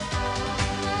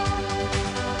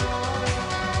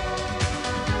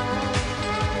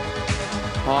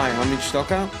Hi, I'm Mitch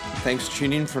Stocker. Thanks for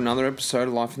tuning in for another episode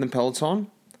of Life in the Peloton.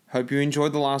 Hope you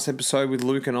enjoyed the last episode with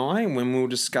Luke and I when we were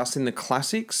discussing the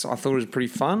classics. I thought it was pretty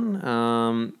fun.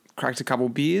 Cracked a couple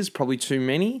beers, probably too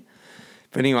many.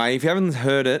 But anyway, if you haven't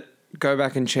heard it, go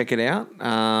back and check it out.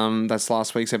 That's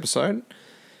last week's episode.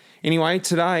 Anyway,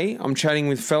 today I'm chatting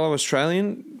with fellow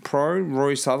Australian pro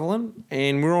Rory Sutherland,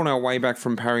 and we're on our way back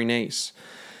from Paris-Nice.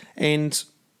 And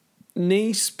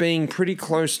Nice being pretty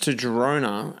close to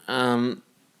Girona,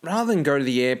 rather than go to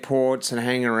the airports and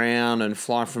hang around and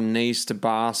fly from Nice to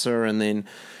Barca and then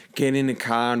get in a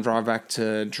car and drive back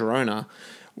to Girona,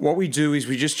 what we do is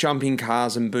we just jump in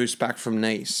cars and boost back from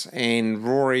Nice. And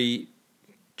Rory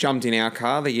jumped in our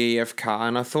car, the EF car,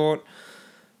 and I thought,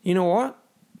 you know what?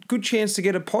 Good chance to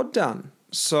get a pod done.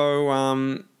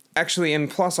 So, actually, and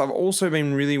plus I've also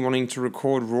been really wanting to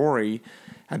record Rory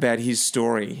about his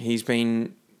story. He's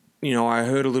been, you know, I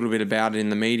heard a little bit about it in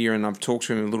the media and I've talked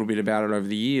to him a little bit about it over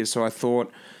the years. So I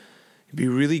thought it'd be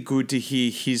really good to hear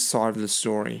his side of the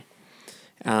story.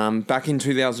 Back in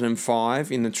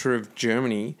 2005 in the Tour of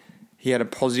Germany, he had a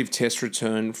positive test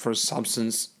return for a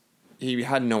substance he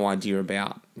had no idea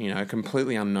about, you know,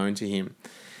 completely unknown to him.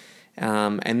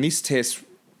 And this test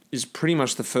is pretty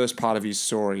much the first part of his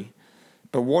story.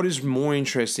 But what is more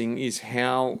interesting is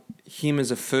how him as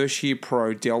a first-year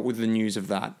pro dealt with the news of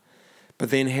that, but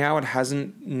then how it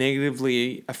hasn't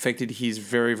negatively affected his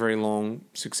very, very long,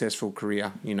 successful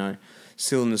career, you know,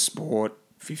 still in the sport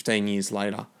 15 years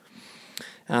later.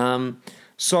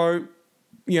 So,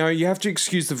 you know, you have to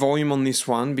excuse the volume on this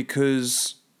one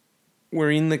because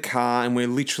we're in the car and we're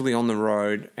literally on the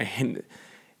road and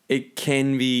it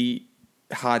can be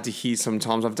hard to hear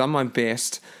sometimes. I've done my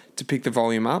best to pick the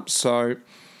volume up. So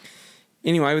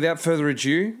anyway, without further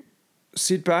ado,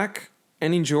 sit back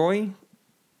and enjoy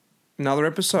another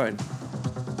episode.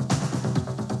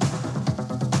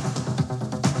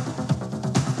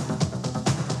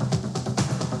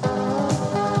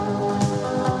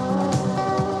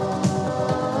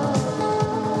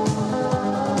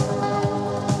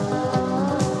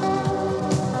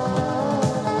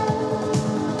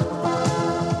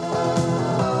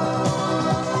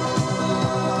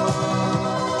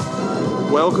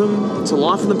 Welcome to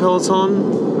Life in the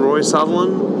Peloton, Rory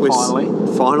Sutherland.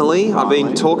 Finally. I've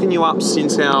been talking you up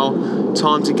since our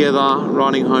time together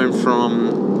riding home from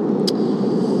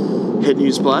Het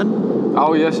Nieuwsblad.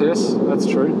 Oh, yes, that's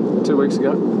true. 2 weeks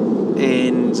ago.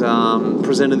 And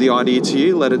presented the idea to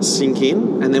you, let it sink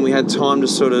in, and then we had time to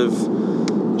sort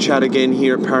of chat again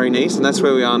here at Paris-Nice, and that's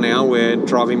where we are now. We're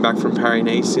driving back from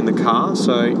Paris-Nice in the car,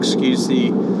 so excuse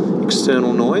the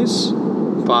external noise,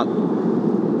 but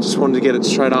just wanted to get it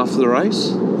straight after the race.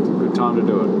 Good time to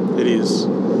do it. It is.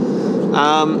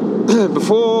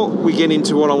 Before we get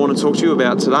into what I want to talk to you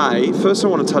about today, first I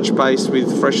want to touch base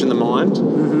with fresh in the mind.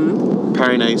 Mm-hmm.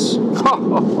 Paris-Nice.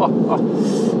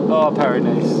 Oh,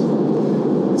 Paris-Nice.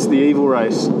 It's the evil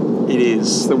race. It is.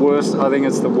 It's the worst. I think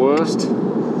it's the worst.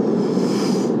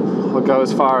 I'll go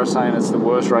as far as saying it's the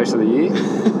worst race of the year.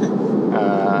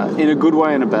 In a good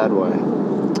way and a bad way.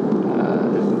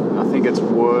 I think it's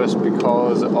worse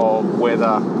because of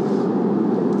whether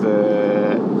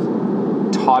the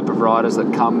type of riders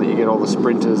that come, that you get all the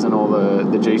sprinters and all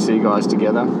the GC guys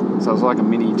together. So it's like a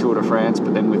mini Tour de France,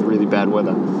 but then with really bad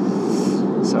weather.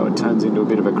 So it turns into a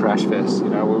bit of a crash fest. You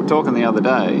know, we were talking the other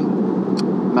day,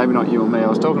 maybe not you and me, I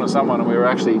was talking to someone and we were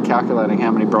actually calculating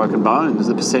how many broken bones,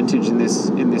 the percentage in this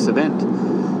event.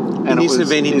 And in this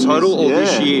event in total or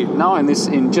this year? No, in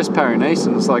just Paris-Nice,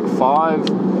 and it's like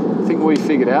 5. I think we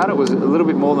figured out it was a little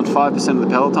bit more than 5% of the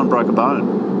peloton broke a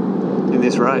bone in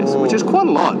this race, which is quite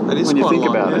a lot when you think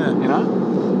about it. You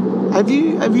know, have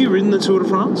you ridden the Tour de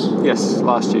France? Yes,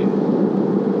 last year.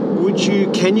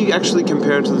 Can you actually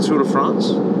compare it to the Tour de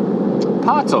France?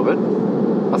 Parts of it.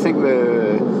 I think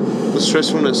the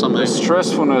stressfulness. The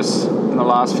stressfulness in the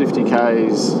last 50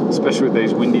 Ks, especially with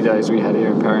these windy days we had here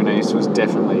in Paris-Nice, was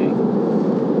definitely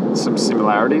some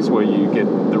similarities where you get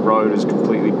the road is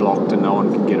completely blocked and no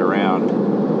one can get around,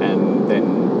 and then,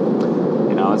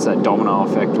 you know, it's that domino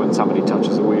effect when somebody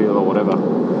touches a wheel or whatever.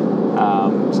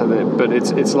 But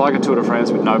it's like a Tour de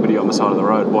France with nobody on the side of the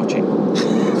road watching,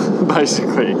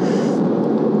 basically.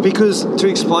 Because to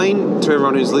explain to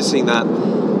everyone who's listening that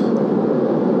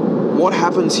what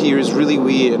happens here is really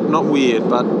weird. Not weird,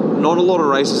 but not a lot of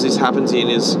races this happens in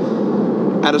is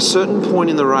at a certain point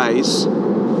in the race,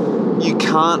 you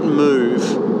can't move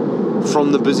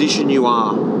from the position you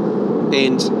are.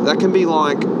 And that can be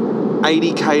like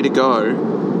 80k to go.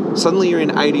 Suddenly you're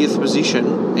in 80th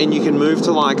position and you can move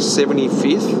to like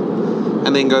 75th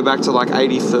and then go back to like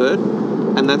 83rd.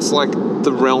 And that's like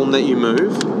the realm that you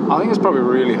move. I think it's probably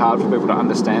really hard for people to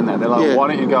understand that. They're like, Yeah. why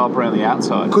don't you go up around the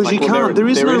outside? Because Like, you can't. There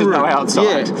is no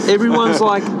outside. Yeah, everyone's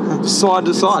like side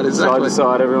to side. Exactly. Side to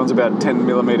side, everyone's about 10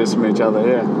 millimetres from each other,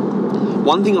 yeah.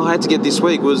 One thing I had to get this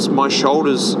week was my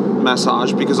shoulders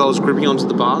massaged because I was gripping onto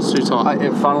the bars too tight.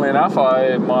 Funnily enough,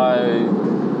 my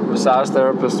massage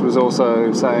therapist was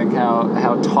also saying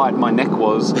how tight my neck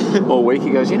was all week. He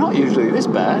goes, "You're not usually this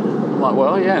bad." I'm like,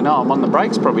 "Well, yeah, no, I'm on the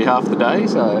brakes probably half the day,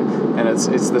 so and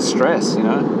it's the stress, you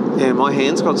know." Yeah, my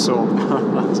hands got sore.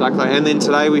 Exactly. And then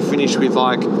today we finished with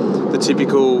like the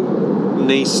typical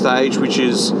knee stage, which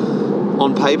is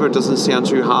on paper it doesn't sound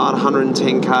too hard.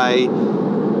 110k,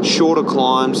 shorter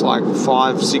climbs like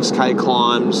 5-6k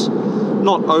climbs,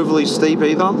 not overly steep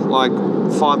either, like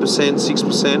 5%,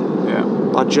 6%. Yeah.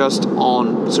 But just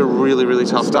on. It's a really, really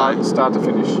tough day. Start to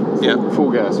finish. Yeah. Full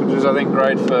gas, which is I think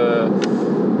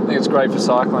it's great for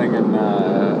cycling and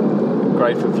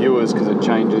great for viewers because it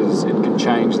can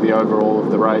change the overall of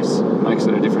the race. It makes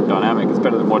it a different dynamic. It's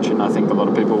better than watching, I think, a lot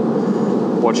of people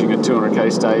watching a 200k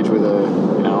stage with a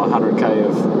 100k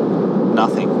of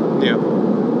nothing. Yeah.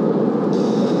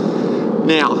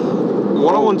 Now,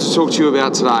 what I want to talk to you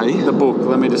about today. The book.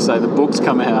 Let me just say, the book's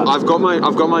come out. I've got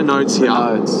my notes here.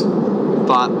 Notes.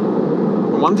 But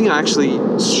one thing I actually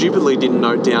stupidly didn't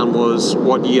note down was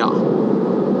what year.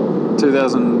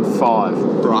 2005.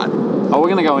 Right. Oh, we're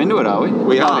going to go into it, are we?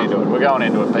 We're going into it. We're going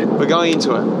into it, people. We're going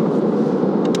into it.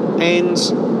 And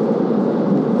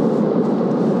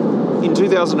in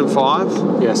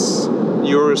 2005, yes,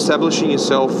 you were establishing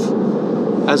yourself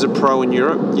as a pro in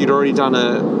Europe. You'd already done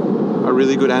a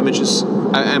really good amateur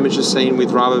scene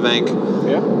with Rabobank.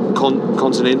 Yeah.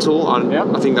 Continental,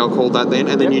 I think they were called that then,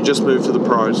 and then you just moved to the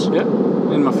pros. Yeah,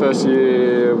 in my first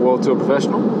year World Tour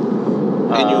professional.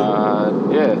 And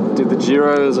did the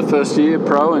Giro as a first year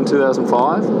pro in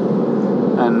 2005,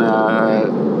 and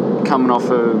coming off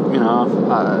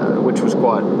which was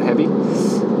quite heavy,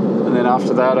 and then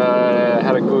after that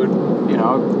had a good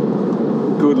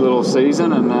little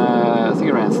season, and I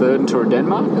think around third in Tour of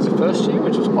Denmark as a first year,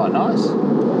 which was quite nice.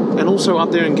 And also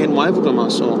up there in Genwavelgem, I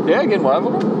saw. Yeah,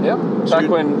 Genwavelgem. Yeah.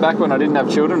 Back when I didn't have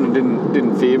children and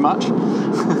didn't fear much,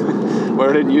 where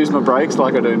I didn't use my brakes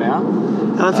like I do now.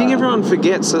 And I think everyone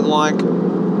forgets that like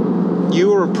you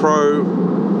were a pro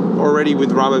already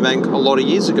with Rabobank a lot of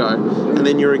years ago, and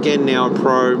then you're again now a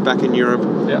pro back in Europe.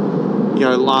 Yeah.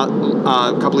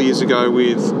 A couple of years ago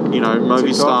with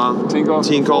Movistar,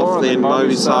 Tinkoff, then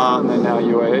Movistar, and then now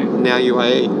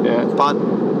UAE. Yeah. But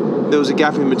there was a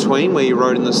gap in between where you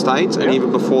rode in the States, and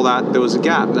even before that there was a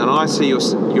gap. And I see your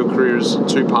career as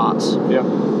two parts. Yeah.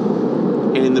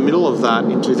 And in the middle of that,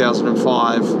 in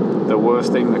 2005, the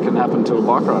worst thing that can happen to a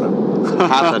bike rider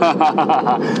happened.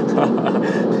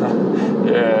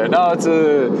 Yeah. No, it's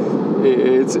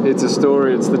a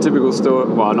story. It's the typical story.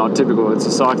 Well, not typical. It's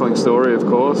a cycling story, of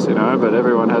course, but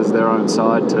everyone has their own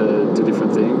side to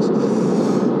different things.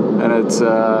 And it's,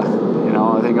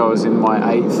 I think I was in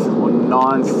my eighth or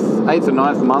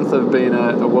ninth month of being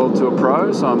a World Tour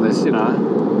pro. So I'm this,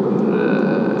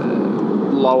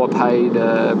 lower paid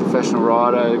professional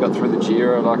rider. Got through the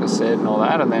Giro, like I said, and all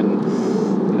that. And then,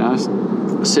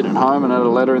 sitting at home and had a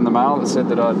letter in the mail that said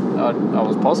that I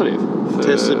was positive.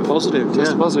 Tested positive,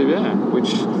 yeah.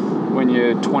 Which, when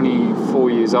you're 24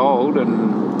 years old and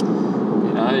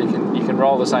you can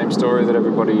roll the same story that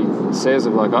everybody says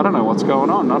of like, I don't know what's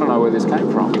going on. I don't know where this came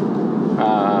from.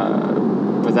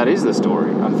 But that is the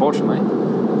story, unfortunately,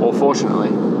 or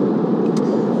fortunately.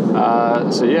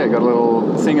 Got a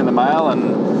little thing in the mail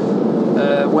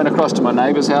and went across to my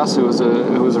neighbour's house who was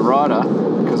a rider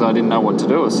because I didn't know what to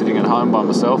do. I was sitting at home by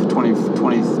myself,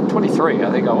 23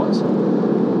 I think I was.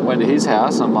 Went to his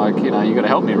house. I'm like, you got to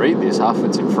help me read this. Half of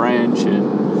it's in French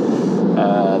and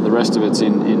the rest of it's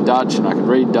in Dutch, and I could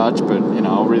read Dutch, but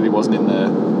I really wasn't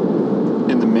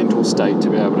in the mental state to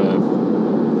be able to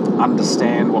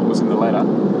understand what was in the letter,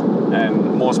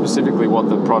 and more specifically what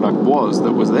the product was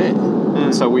that was there.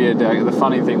 So we had the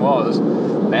funny thing was,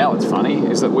 now it's funny,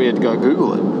 is that we had to go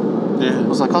Google it. Yeah. I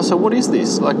was like, so what is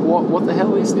this? Like, what the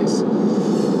hell is this?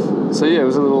 So yeah, it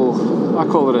was a little. I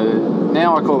call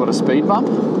it a speed bump.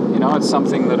 It's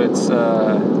something that it's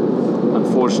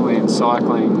unfortunately in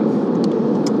cycling.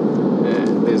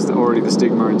 There's already the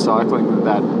stigma in cycling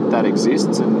that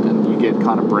exists, and you get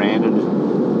kind of branded.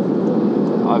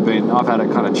 I've had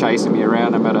it kind of chasing me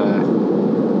around no matter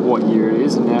what year it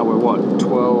is, and now we're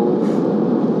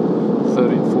 12,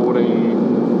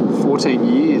 13, 14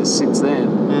 years since then,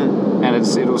 and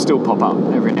it'll still pop up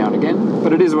every now and again.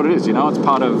 But it is what it is, It's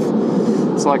part of.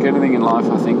 It's like anything in life.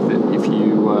 I think that if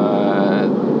you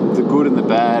the good and the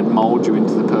bad mold you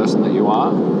into the person that you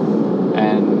are.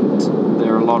 And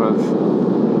there are a lot of,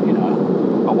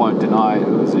 I won't deny it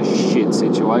was a shit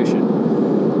situation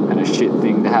and a shit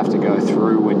thing to have to go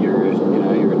through when you're a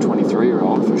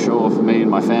 23-year-old, for sure, for me and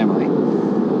my family.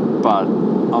 But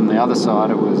on the other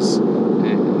side, it was,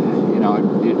 I'm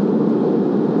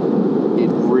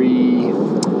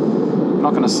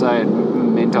not going to say it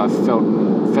meant I fell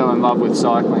in love with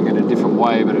cycling in a different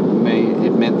way, but it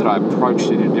meant that I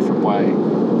approached it in a different way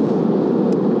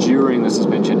during the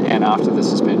suspension and after the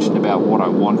suspension about what I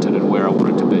wanted and where I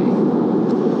wanted to be.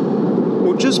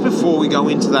 Well, just before we go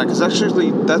into that, because actually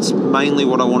that's mainly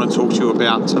what I want to talk to you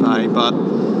about today, but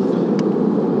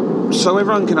so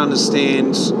everyone can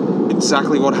understand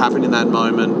exactly what happened in that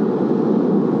moment.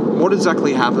 What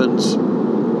exactly happened?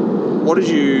 What did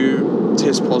you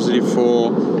test positive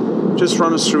for? Just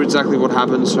run us through exactly what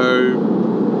happened so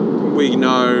we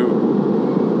know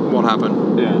what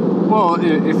happened. Yeah. Well,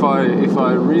 if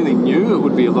I really knew, it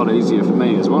would be a lot easier for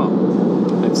me as well.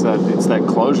 It's that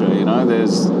closure,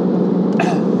 There's,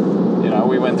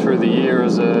 we went through the year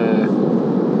as a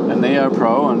neo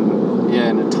pro, and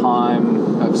in a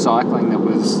time of cycling that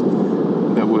was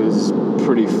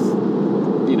pretty,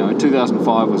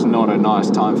 2005 was not a nice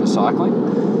time for cycling.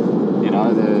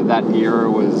 That era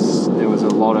there was a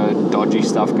lot of dodgy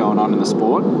stuff going on in the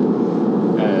sport.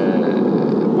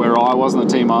 Where I was on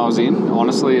the team I was in,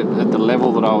 honestly, at the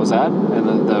level that I was at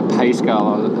and the pay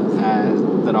scale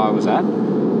that I was at,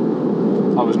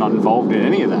 I was not involved in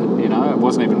any of that. It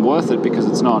wasn't even worth it because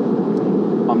it's not.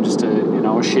 I'm just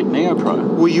a shit neo pro.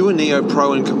 Were you a neo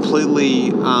pro and completely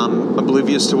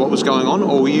oblivious to what was going on,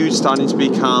 or were you starting to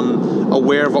become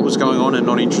aware of what was going on and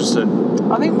not interested?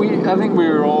 I think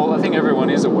everyone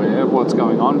is aware of what's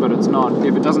going on, but it's not.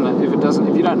 If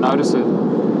you don't notice it,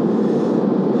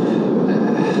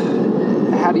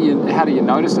 how do you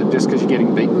notice it? Just because you're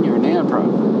getting beaten, you're a neo pro.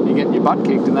 You're getting your butt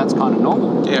kicked, and that's kind of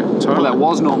normal. Yeah, totally. Well, that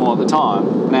was normal at the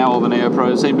time. Now all the neo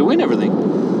pros seem to win everything,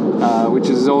 which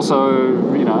is also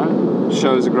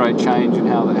shows a great change in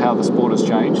how the sport has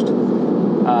changed.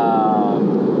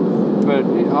 But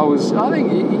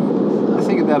I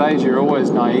think at that age you're always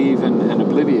naive and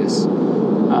oblivious.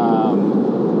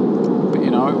 But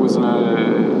it was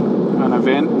an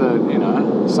event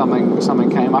that something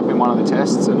came up in one of the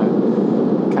tests, and it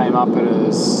came up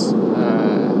as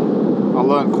I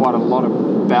learned quite a lot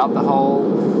about the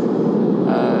whole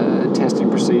testing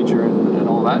procedure and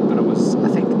all that. But it was I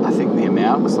think the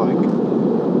amount was like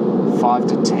 5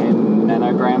 to 10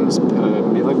 nanograms per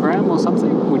milligram or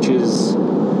something, which is,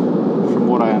 from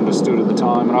what I understood at the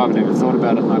time, and I haven't even thought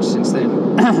about it much since then,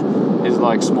 is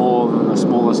like smaller than the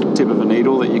smallest tip of a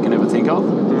needle that you can ever think of.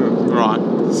 Right.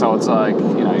 So it's like,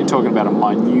 you're talking about a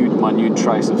minute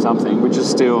trace of something, which is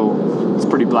still, it's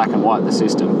pretty black and white, the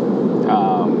system.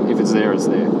 If it's there, it's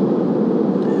there.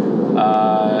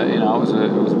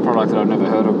 It was a product that I'd never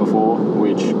heard of before,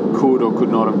 which could or could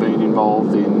not have been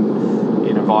involved in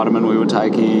a vitamin we were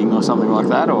taking or something like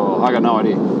that, or I got no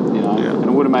idea, and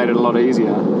it would have made it a lot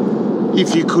easier.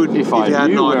 If you had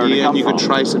an idea and you could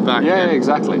trace it back. Yeah,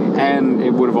 exactly. And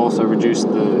it would have also reduced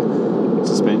the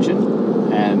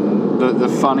suspension. And the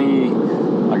funny,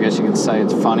 I guess you can say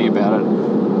it's funny about it,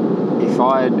 if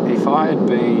I had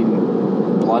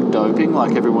been blood doping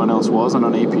like everyone else was on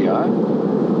an EPO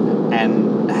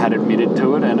and had admitted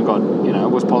to it and got,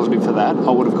 was positive for that,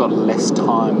 I would have got less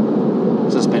time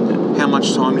suspended. How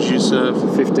much time did you serve?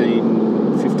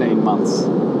 15 months.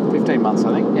 15 months,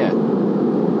 I think, yeah.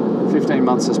 15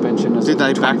 months suspension. Did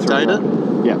they backdate it?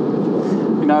 Yeah.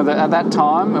 At that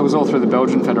time, it was all through the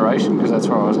Belgian Federation because that's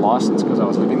where I was licensed because I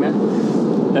was living there.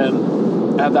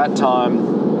 And at that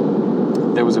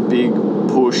time, there was a big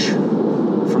push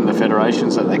from the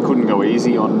federations that they couldn't go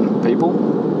easy on people.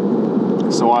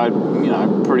 So I,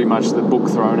 pretty much the book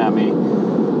thrown at me.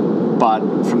 But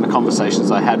from the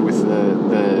conversations I had with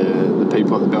the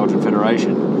people at the Belgian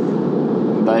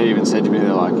Federation, they even said to me,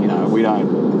 they're like, we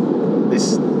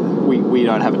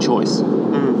don't have a choice.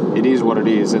 It is what it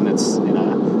is, and it's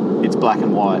it's black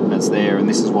and white, and it's there, and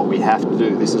this is what we have to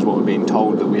do. This is what we're being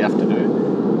told that we have to do.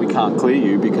 We can't clear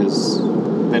you because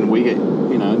then we get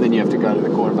then you have to go to the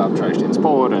Court of Arbitration in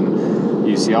Sport, and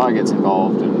UCI gets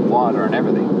involved, and WIDA and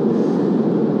everything.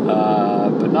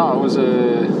 But no, it was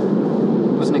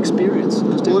an experience. It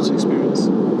was definitely an experience.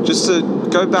 Just to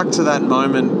go back to that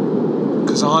moment,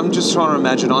 because I'm just trying to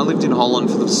imagine, I lived in Holland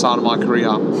for the start of my career.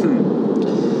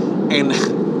 And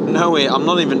nowhere, I'm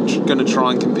not even going to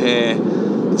try and compare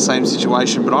the same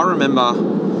situation, but I remember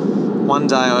one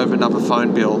day I opened up a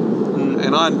phone bill,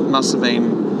 and I must have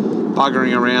been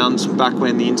buggering around back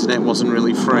when the internet wasn't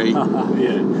really free.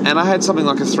 Yeah. And I had something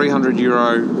like a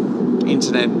 €300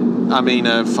 internet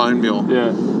a phone bill.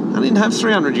 Yeah. I didn't have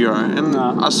 €300, and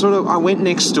No. I went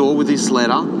next door with this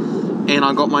letter, and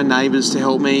I got my neighbours to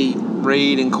help me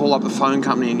read and call up the phone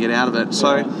company and get out of it.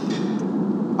 So Yeah.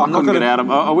 I couldn't get out of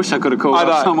it. I wish I could have called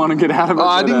up someone and get out of it.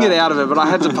 I didn't get out of it, but I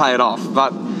had to pay it off.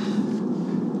 But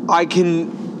I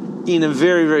can, in a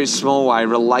very, very small way,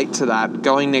 relate to that.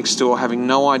 Going next door, having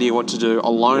no idea what to do,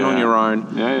 alone on your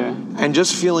own. Yeah. And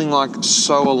just feeling like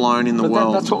so alone in the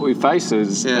world. That's what we face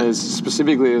as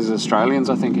specifically as Australians,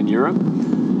 I think, in Europe,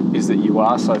 is that you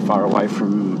are so far away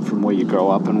from where you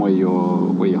grow up and where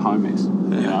your home is,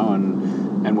 you know,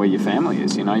 and where your family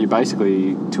is. You know, you're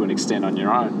basically, to an extent, on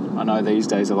your own. I know these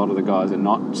days a lot of the guys are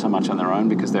not so much on their own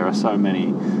because there are so many,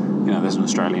 you know, there's an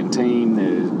Australian team,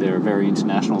 there are very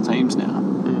international teams now,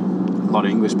 a lot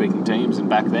of English-speaking teams, and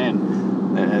back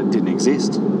then it didn't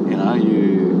exist. You know,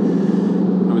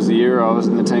 it was the year I was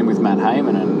in the team with Matt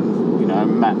Heyman, and, you know,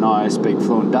 Matt and I speak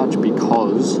fluent Dutch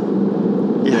because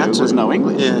there was no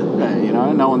English. Yeah. You know,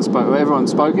 everyone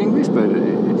spoke English, but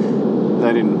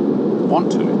they didn't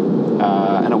want to.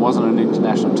 And it wasn't an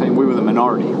international team. We were the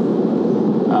minority.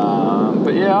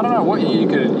 But yeah, I don't know what you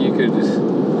could.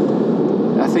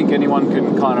 I think anyone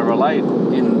can kind of relate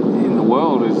in the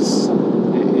world is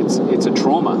it's a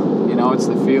trauma. You know, it's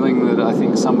the feeling that I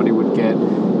think somebody would get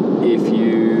if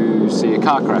you see a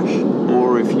car crash,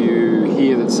 or if you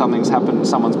hear that something's happened,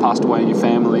 someone's passed away in your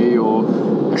family, or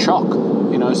a shock.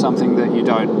 You know, something that you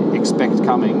don't expect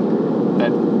coming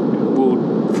that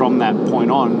will, from that point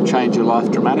on, change your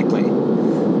life dramatically.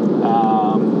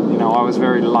 You know, I was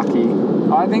very lucky.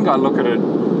 I think I look at it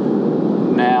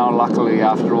now, luckily,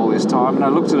 after all this time, and I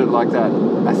looked at it like that,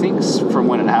 I think from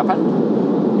when it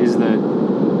happened, is that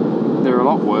there are a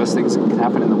lot worse things that can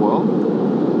happen in the world.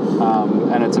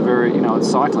 And it's a very, you know, it's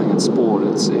cycling, it's sport,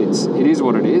 it is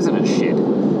what it is, and it's shit.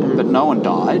 But no one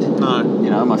died. No. You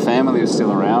know, my family was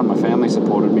still around, my family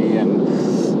supported me, and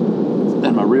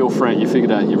my real friend, you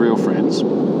figured out your real friends,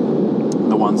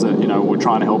 the ones that, you know, were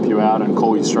trying to help you out and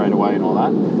call you straight away and all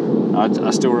that.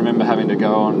 I still remember having to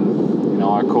go on, you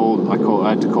know, I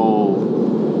had to call,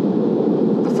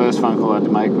 the first phone call I had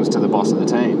to make was to the boss of the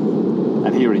team,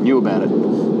 and he already knew about it,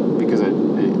 because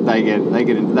they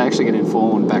actually get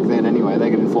informed back then anyway, they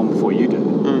get informed before you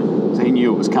do. So he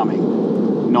knew it was coming,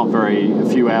 a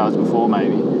few hours before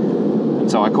maybe. And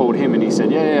so I called him and he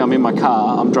said, yeah, I'm in my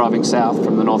car, I'm driving south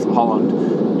from the north of Holland,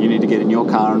 you need to get in your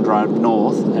car and drive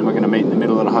north, and we're going to meet in the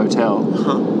middle at a hotel.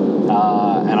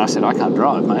 And I said, I can't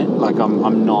drive, mate. Like,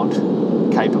 I'm not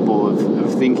capable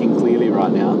of thinking clearly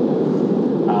right now.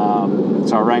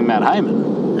 So I rang Matt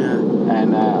Heyman. Yeah.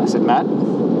 And I said, Matt,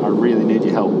 I really need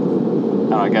your help.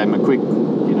 And I gave him a quick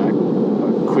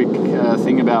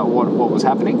thing about what was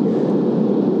happening.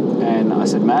 And I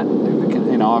said, Matt,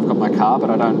 you know, I've got my car, but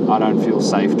I don't feel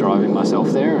safe driving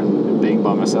myself there and being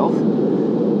by myself.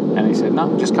 And he said,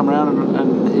 no, just come around,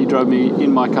 and he drove me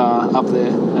in my car up there,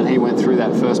 and he went through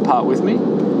that first part with me.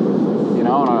 You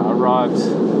know, and I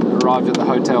arrived at the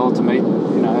hotel to meet,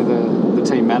 you know, the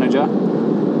team manager.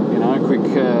 You know, quick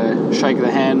shake of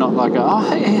the hand, not like oh,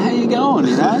 hey, how you going,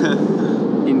 you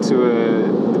know? Into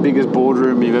the biggest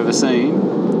boardroom you've ever seen.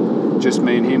 Just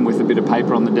me and him with a bit of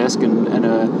paper on the desk and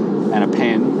a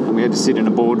pen, and we had to sit in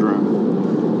a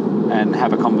boardroom and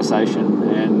have a conversation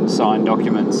and sign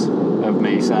documents of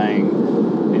me saying,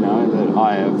 you know, that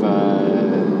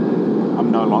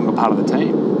I'm no longer part of the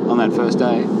team on that first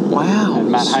day. Wow. And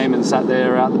Matt Heyman sat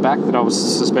there out the back that I was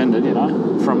suspended, you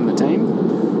know, from the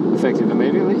team, effective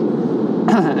immediately,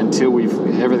 until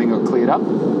everything got cleared up.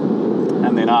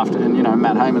 And then after, and you know,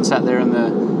 Matt Heyman sat there in the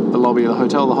lobby of the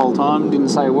hotel the whole time, didn't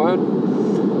say a word.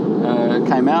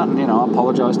 Came out and, you know, I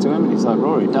apologised to him, and he's like,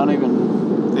 Rory, don't even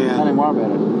worry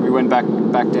about it. We went back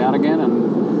down again,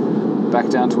 and back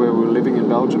down to where we were living in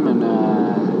Belgium, and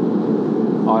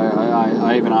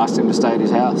I even asked him to stay at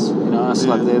his house. You know, I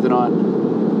slept there the night,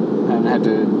 and had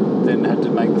to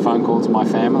make the phone call to my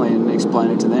family and explain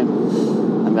it to them,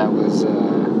 and that was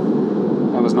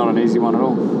not an easy one at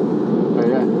all. But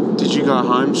yeah. Did you go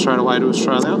home straight away to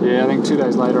Australia? Yeah, I think 2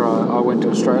 days later I went to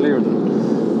Australia,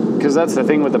 and because that's the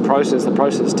thing with the process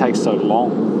takes so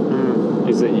long.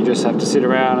 Is that you just have to sit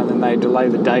around, and then they delay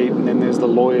the date, and then there's the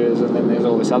lawyers, and then there's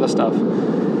all this other stuff.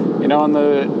 You know, and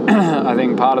I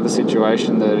think part of the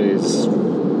situation that is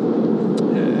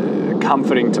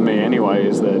comforting to me anyway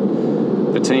is that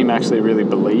the team actually really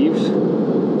believed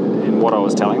in what I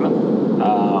was telling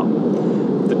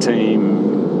them. The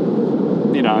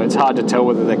team, you know, it's hard to tell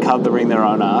whether they're covering their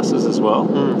own asses as well,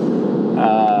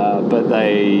 but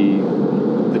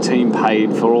the team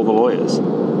paid for all the lawyers.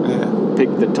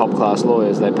 Picked the top class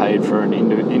lawyers. They paid for an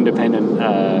independent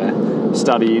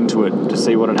study into it to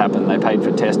see what had happened. They paid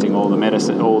for testing all the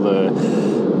medicine, all the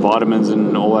vitamins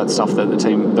and all that stuff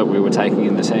that we were taking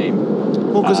in the team.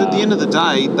 Well, because at the end of the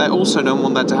day, they also don't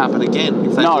want that to happen again.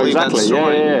 If they believe that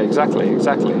story. Yeah, exactly.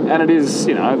 And it is,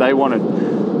 they want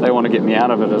to get me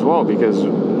out of it as well because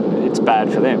it's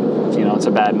bad for them. It's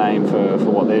a bad name for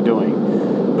what they're doing.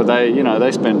 But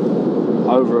they spent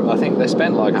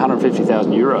like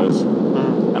 150,000 euros,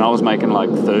 and I was making like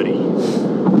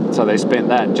 30. So they spent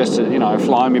that just to,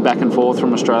 flying me back and forth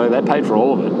from Australia. They paid for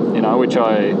all of it, which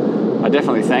I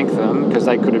definitely thank them because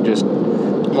they could have just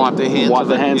wiped their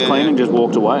hands clean and just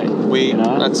walked away.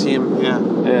 That's him.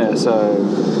 Yeah. So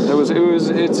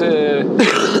it's a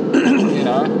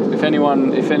if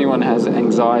anyone has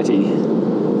anxiety,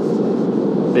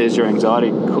 there's your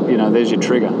anxiety. There's your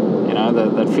trigger.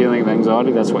 That feeling of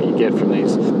anxiety. That's what you get from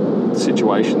these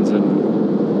situations. And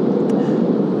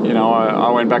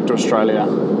I went back to Australia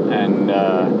and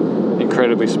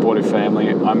incredibly supportive family.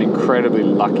 I'm incredibly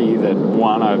lucky that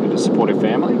one, I have a supportive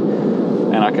family.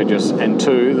 And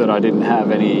two, that I didn't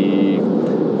have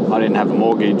a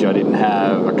mortgage, I didn't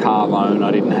have a car loan,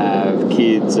 I didn't have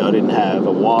kids, I didn't have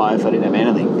a wife, I didn't have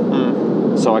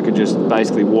anything. So I could just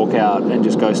basically walk out and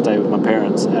just go stay with my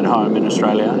parents at home in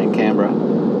Australia, in Canberra,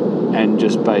 and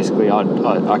just basically I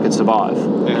could survive.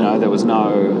 Yeah. There was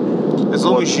no... As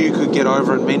long as you could get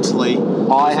over it mentally,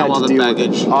 I had to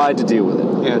deal with it.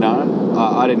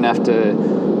 I didn't have to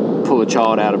pull a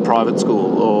child out of private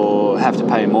school or have to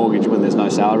pay a mortgage when there's no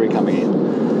salary coming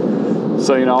in.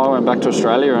 So, I went back to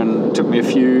Australia and it took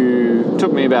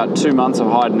me about 2 months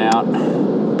of hiding out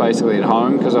basically at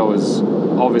home because I was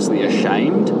obviously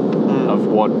ashamed of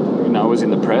what, was in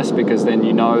the press because then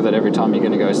that every time you're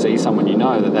going to go see someone,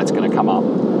 that's going to come up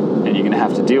and you're going to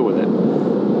have to deal with it.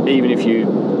 Even if you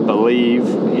believe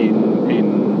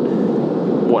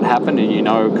in what happened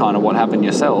and kind of what happened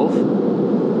yourself,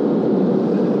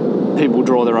 people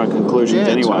draw their own conclusions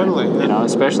anyway. Totally, yeah.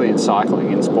 Especially in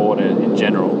cycling, in sport in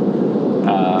general,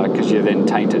 because you're then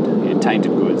tainted. You're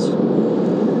tainted goods.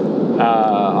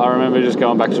 I remember just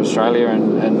going back to Australia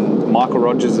and Michael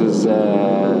Rogers'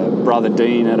 brother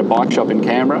Dean had a bike shop in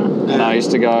Canberra, and I used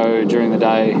to go during the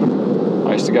day.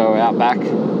 I used to go out back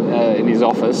in his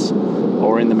office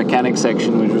or in the mechanic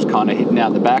section, which was kind of hidden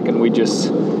out the back, and I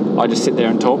just sit there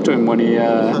and talk to him when he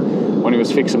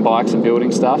was fixing bikes and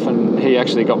building stuff, and he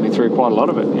actually got me through quite a lot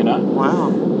of it, Wow.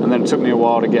 And then it took me a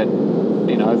while to get,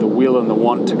 the will and the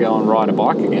want to go and ride a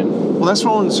bike again. Well, that's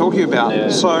what I want to talk to you about. Yeah.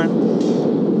 So,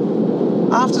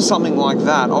 after something like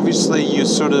that, obviously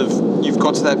you've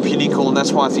got to that pinnacle, and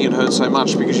that's why I think it hurts so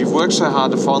much, because you've worked so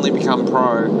hard to finally become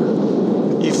pro.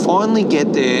 You finally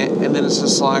get there, and then it's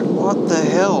just like, what the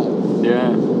hell?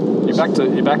 Yeah.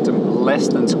 You're back to less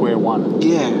than square one.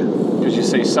 Yeah. Because you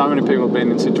see so many people have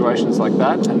been in situations like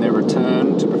that, and their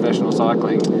return to professional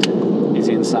cycling is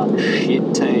in some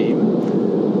shit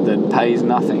team that pays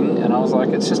nothing, and I was like,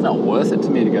 it's just not worth it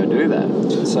to me to go do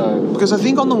that. So because I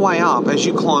think on the way up, as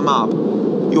you climb up,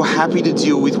 you're happy to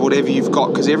deal with whatever you've got,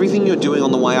 because everything you're doing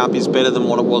on the way up is better than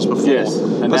what it was before. Yes.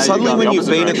 But suddenly when you've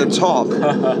been at the top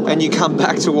and you come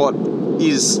back to what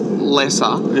is lesser,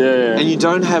 and you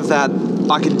don't have that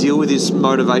I can deal with this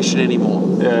motivation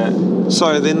anymore. Yeah.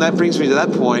 So then that brings me to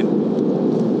that point.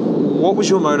 What was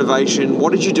your motivation?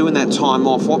 What did you do in that time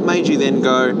off? What made you then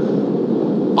go,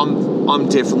 I'm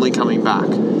definitely coming back?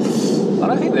 I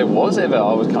don't think there was ever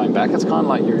I was coming back. It's kind of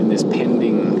like you're in this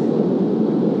pending,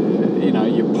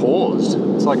 you're paused.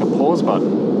 It's like a pause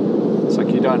button. It's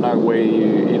like you don't know where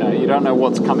you don't know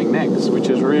what's coming next, which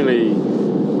is really,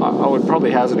 I would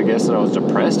probably hazard a guess that I was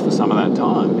depressed for some of that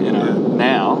time.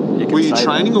 Now you can. Were you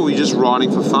training or were you just riding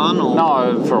for fun? Or?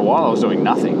 No, for a while I was doing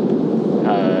nothing.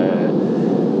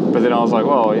 But then I was like,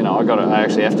 well, I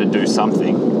actually have to do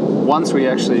something. Once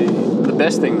the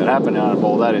best thing that happened out of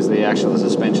all that is the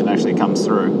suspension actually comes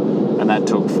through, and that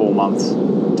took 4 months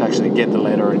to actually get the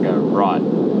letter and go, right.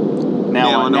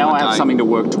 Now I have something to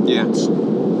work towards. Yeah.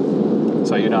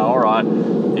 So, all right,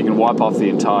 you can wipe off the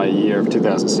entire year of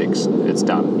 2006. It's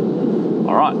done.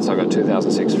 All right, so I got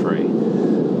 2006 free.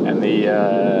 And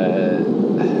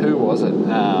who was it?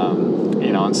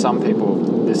 And some people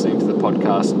listening to the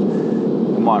podcast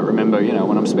might remember,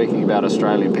 when I'm speaking about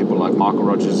Australian people like Michael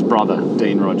Rogers' brother,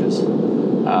 Dean Rogers,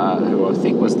 who I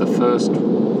think was the first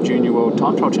junior world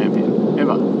time trial champion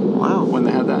ever. Wow. When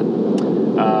they had that.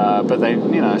 But they,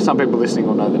 some people listening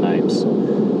will know the names.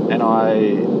 And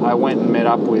I went and met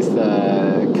up with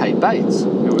Kate Bates,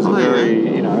 who was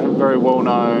a very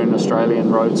well-known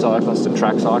Australian road cyclist and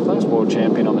track cyclist, world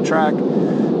champion on the track,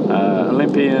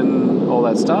 Olympian, all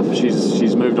that stuff.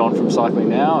 She's moved on from cycling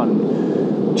now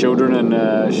and children,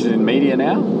 and she's in media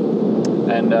now.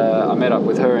 And I met up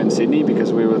with her in Sydney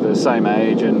because we were the same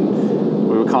age and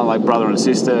we were kind of like brother and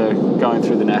sister going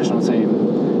through the national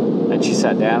team. And she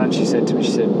sat down and she said to me,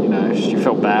 she said, you know, she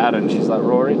felt bad and she's like,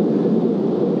 Rory,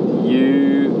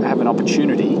 you have an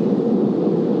opportunity,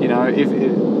 you know, if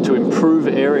to improve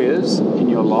areas in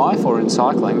your life or in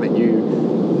cycling that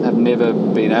you have never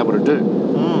been able to do.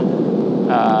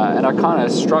 And I kind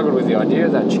of struggled with the idea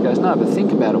of that. And she goes, no, but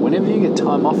think about it. Whenever you get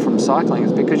time off from cycling,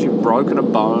 it's because you've broken a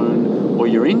bone or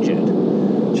you're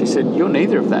injured. She said, you're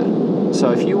neither of that.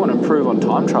 So if you want to improve on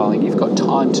time trialing, you've got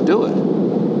time to do it.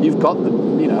 You've got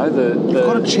you've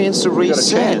got a chance to reset.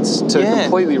 You've got a chance to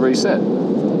completely reset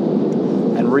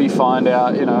and re-find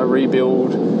out, you know,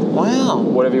 rebuild. Wow.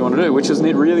 Whatever you want to do, which is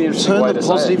a really interesting way to say it. Turn the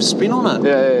positive spin on it.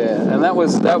 Yeah. And that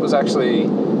was actually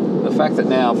the fact that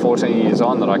now, 14 years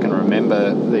on, that I can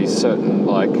remember these certain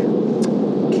like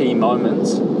key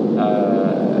moments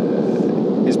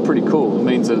is pretty cool. It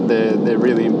means that they're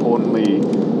really importantly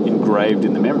engraved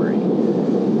in the memory.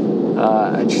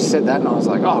 And she said that, and I was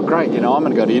like, oh, great, you know, I'm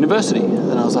going to go to university.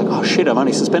 And I was like, oh, shit, I'm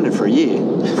only suspended for a year.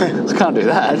 I can't do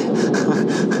that.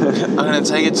 I'm going to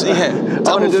take it to, I'm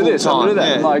going to do this, I'm going to do that.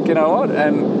 Yeah. I'm like, you know what?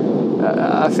 And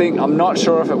I think, I'm not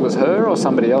sure if it was her or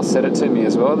somebody else said it to me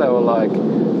as well. They were like,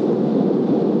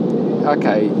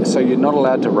 okay, so you're not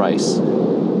allowed to race,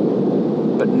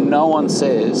 but no one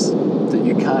says that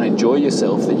you can't enjoy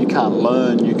yourself, that you can't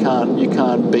learn, you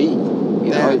can't be. You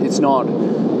know, it's not...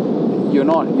 You're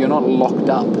not locked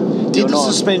up. Did the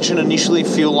suspension initially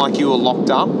feel like you were locked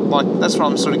up? Like, that's what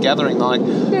I'm sort of gathering. Like,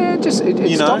 yeah, it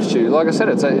stops you. Like I said,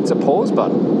 it's a pause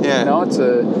button. Yeah. You know,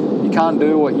 you can't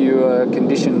do what you are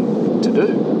conditioned to do,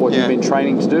 what you've been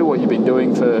training to do, what you've been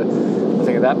doing for, I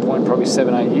think at that point probably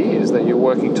 7-8 years that you're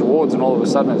working towards, and all of a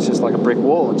sudden it's just like a brick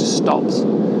wall. It just stops,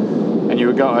 and you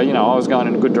would go. You know, I was going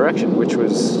in a good direction, which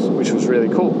was really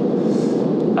cool.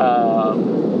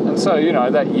 And so, you know,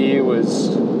 that year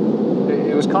was.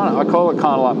 It was kind of, I call it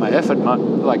kind of like my F it,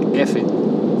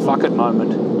 fuck it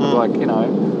moment. Like, you know,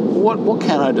 what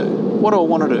can I do? What do I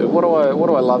want to do? What do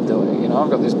I love doing? You know, I've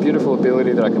got this beautiful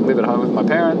ability that I can live at home with my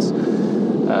parents.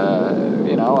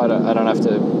 You know, I don't have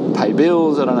to pay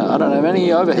bills. I don't have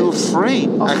any overhead. You're free,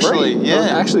 actually. Free. Yeah,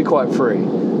 I'm actually quite free,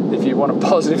 if you want a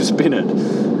positive spin it.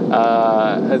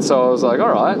 And so I was like, all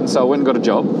right. And so I went and got a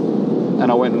job,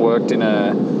 and I went and worked in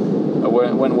a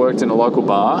local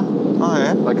bar. Oh,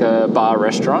 yeah? Like a bar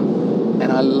restaurant,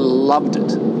 and I loved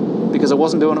it because I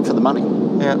wasn't doing it for the money.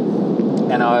 Yeah.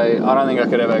 And I don't think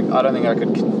I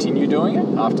could continue doing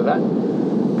it after that,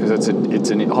 because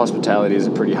hospitality is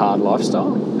a pretty hard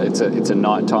lifestyle. It's a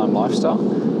nighttime lifestyle,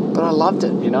 but I loved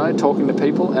it. You know, talking to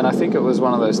people, and I think it was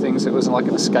one of those things. It was like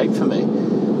an escape for me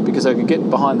because I could get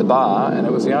behind the bar, and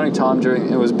it was the only time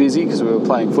it was busy because we were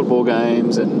playing football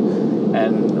games,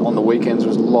 and on the weekends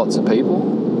was lots of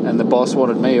people. And the boss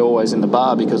wanted me always in the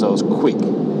bar because I was quick.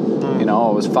 You know,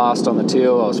 I was fast on the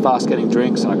till, I was fast getting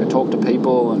drinks, and I could talk to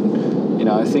people and, you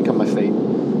know, think on my feet.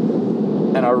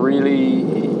 And I really,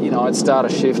 you know, I'd start a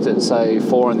shift at, say,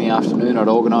 4 in the afternoon. I'd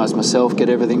organise myself, get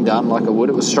everything done like I would.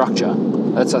 It was structure.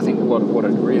 That's, I think, what it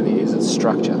really is. It's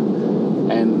structure.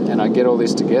 And I get all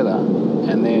this together,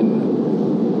 and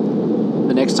then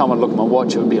the next time I'd look at my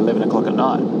watch, it would be 11 o'clock at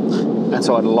night. And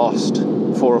so I'd lost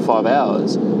 4 or 5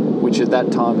 hours, which at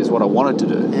that time is what I wanted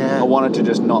to do. Yeah. I wanted to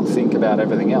just not think about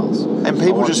everything else. And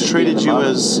people just treated you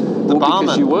as the barman.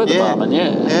 Because you were the barman,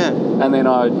 yeah. And then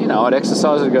I'd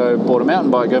exercise, I'd bought a mountain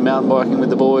bike, go mountain biking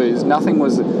with the boys. Nothing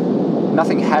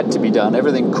had to be done.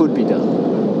 Everything could be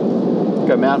done.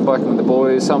 Go mountain biking with the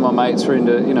boys. Some of my mates were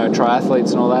into, you know,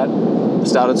 triathletes and all that.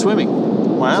 Started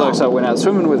swimming. Wow. So I went out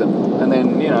swimming with them. And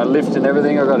then, you know, lift and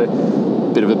everything. I got a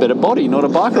bit of a better body, not a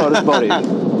bike rider's body.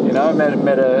 You know, I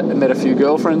met a few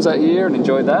girlfriends that year and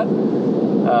enjoyed that.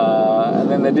 And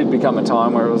then there did become a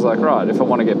time where it was like, right, if I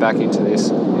want to get back into this,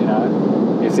 you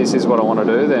know, if this is what I want to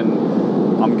do, then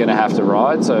I'm going to have to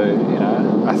ride. So, you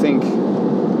know, I think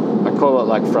I call it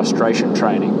like frustration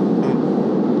training,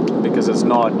 because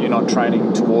you're not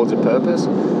training towards a purpose,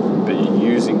 but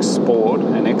you're using sport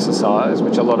and exercise,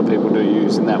 which a lot of people do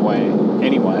use in that way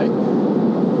anyway,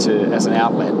 as an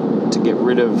outlet to get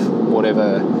rid of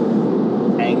whatever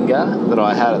anger that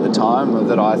I had at the time, or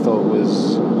that I thought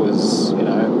was you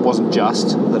know, wasn't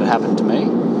just that it happened to me,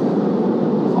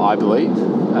 I believe,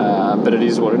 but it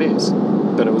is what it is.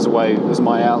 But it was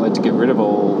my outlet to get rid of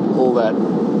all that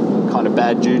kind of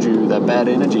bad juju, that bad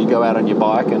energy. Go out on your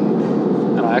bike,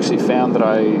 and I actually found that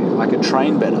I could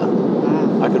train better.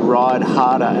 I could ride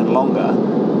harder and longer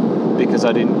because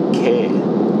I didn't care.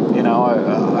 You know,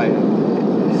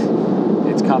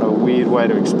 it's kind of a weird way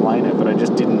to explain it, but I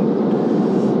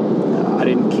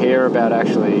didn't care about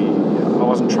actually.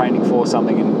 wasn't training for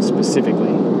something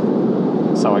specifically,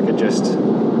 so I could just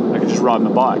ride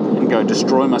my bike and go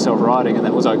destroy myself riding, and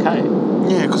that was okay.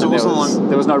 Yeah, because there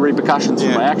was no repercussions for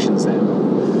my actions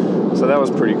then. So that was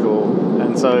pretty cool.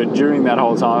 And so during that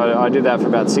whole time, I did that for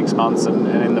about 6 months, and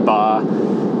in the bar,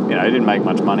 I didn't make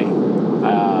much money.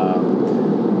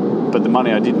 But the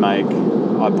money I did make,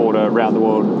 I bought a round the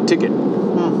world ticket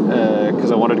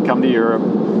because I wanted to come to Europe,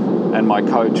 and my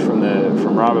coach from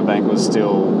Rabobank was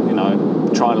still,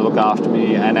 trying to look after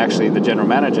me, and actually the general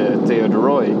manager, Theo de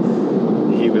Roy,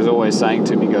 he was always saying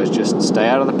to me, he goes, just stay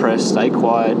out of the press, stay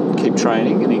quiet, keep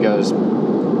training. And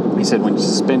he said, when your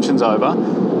suspension's over,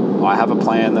 I have a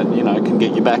plan that, can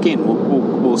get you back in.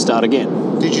 We'll start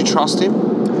again. Did you trust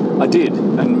him? I did.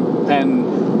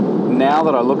 And now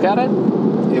that I look at it,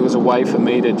 it was a way for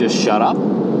me to just shut up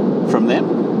from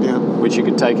them, which you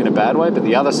could take in a bad way. But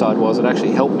the other side was it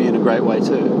actually helped me in a great way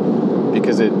too,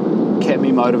 because it kept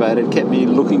me motivated, kept me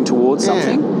looking towards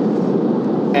something.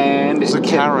 And it's a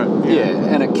carrot.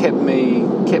 And it kept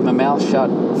my mouth shut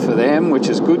for them, which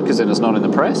is good because then it's not in the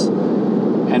press.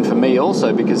 And for me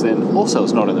also, because then also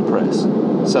it's not in the press.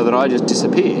 So that I just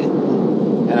disappear.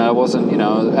 And I wasn't,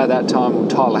 at that time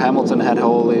Tyler Hamilton had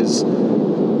all his,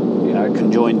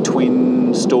 conjoined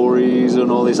twin stories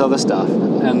and all this other stuff.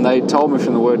 And they told me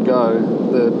from the word go,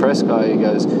 the press guy,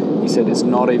 he said, it's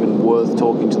not even worth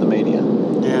talking to the media.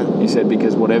 Yeah. He said,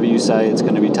 because whatever you say, it's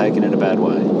going to be taken in a bad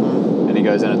way. And he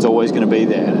goes, and it's always going to be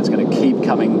there, and it's going to keep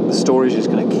coming. The story's just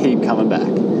going to keep coming back.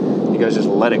 He goes, just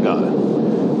let it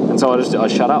go. And so I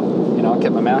shut up. I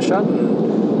kept my mouth shut,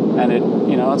 and it,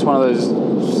 it's one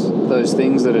of those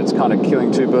things that it's kind of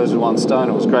killing two birds with one stone.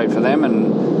 It was great for them,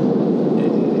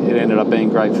 and it ended up being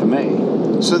great for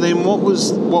me. So then, what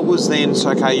was then?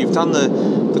 So okay, you've done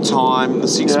the time, the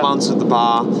 6 months at the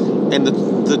bar, and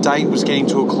the date was getting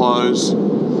to a close.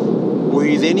 Were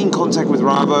you then in contact with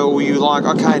Rabo, or were you like,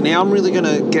 okay, now I'm really going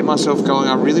to get myself going,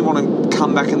 I really want to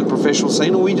come back in the professional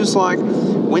scene, or were you just like,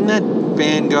 when that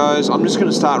ban goes, I'm just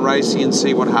going to start racing and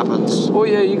see what happens? Well,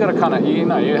 yeah, you got to kind of, you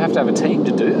have to have a team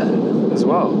to do that as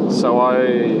well. So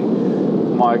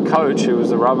my coach, who was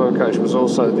the Rabo coach, was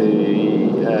also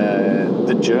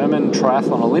the German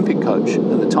triathlon Olympic coach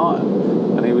at the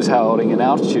time, and he was holding an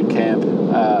altitude camp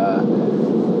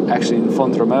actually in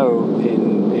Font-Romeu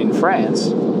in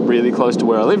France, really close to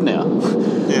where I live now,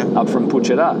 up from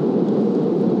Puigcerdà.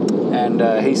 And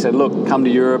he said, look, come to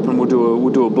Europe and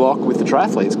we'll do a block with the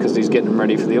triathletes because he's getting them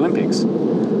ready for the Olympics. I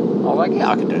was like, yeah,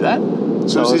 I can do that.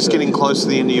 So is this getting close to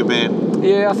the end of your ban?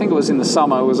 Yeah, I think it was in the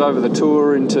summer. It was over the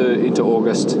tour into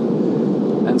August.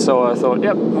 And so I thought,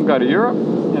 yep, we'll go to Europe.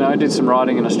 I did some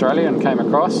riding in Australia and came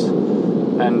across,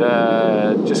 and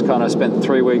just kind of spent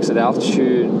 3 weeks at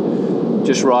altitude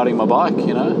just riding my bike,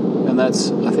 and I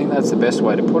think that's the best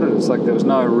way to put it. It's like there was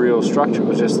no real structure. It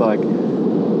was just like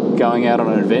going out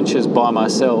on adventures by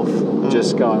myself,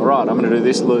 just going, right, I'm going to do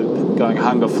this loop, going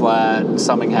Hunger Flat,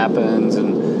 something happens,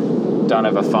 and don't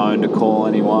have a phone to call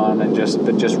anyone, and just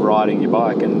riding your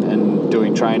bike and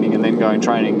doing training, and then going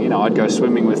training. I'd go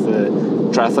swimming with the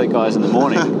triathlete guys in the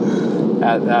morning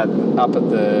up at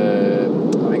the,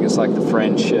 I think it's like the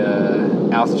French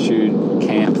altitude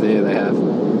camp there they have.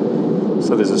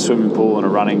 So there's a swimming pool and a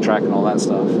running track and all that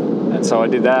stuff. And so I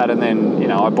did that, and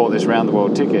then, I bought this round the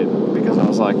world ticket because I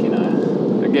was like,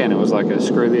 again, it was like,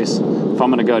 screw this. If I'm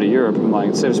going to go to Europe, I'm like,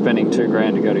 instead of spending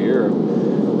 $2,000 to go to Europe,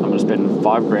 I'm going to spend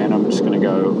 $5,000. I'm just going to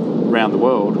go around the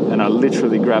world. And I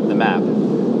literally grabbed the map,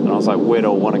 and I was like, where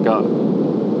do I want to go?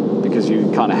 Because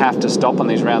you kind of have to stop on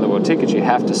these round the world tickets. You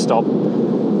have to stop,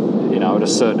 at a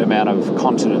certain amount of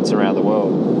continents around the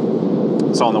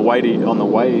world. So on the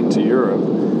way into Europe,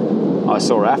 I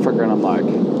saw Africa, and I'm like,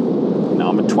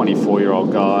 I'm a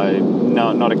 24-year-old guy,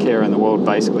 not a care in the world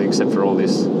basically, except for all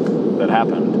this that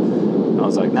happened. And I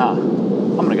was like, nah,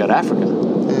 I'm going to go to Africa.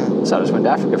 Yeah. So I just went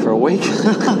to Africa for a week.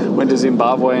 Went to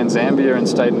Zimbabwe and Zambia and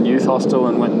stayed in a youth hostel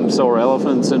and went and saw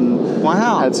elephants and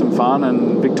had some fun,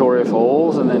 and Victoria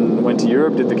Falls, and then went to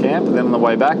Europe, did the camp, and then on the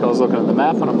way back I was looking at the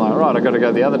map and I'm like, right, I got to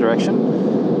go the other direction.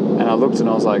 And I looked and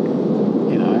I was like,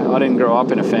 I didn't grow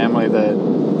up in a family that,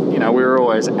 we were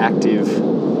always active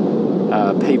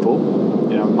people.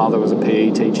 Mother was a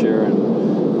PE teacher,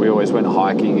 and we always went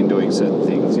hiking and doing certain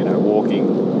things, walking.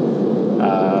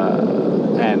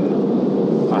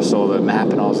 And I saw the map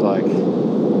and I was like,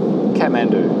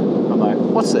 Kathmandu. I'm like,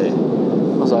 what's there?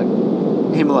 I was like,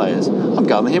 Himalayas. I'm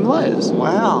going to the Himalayas.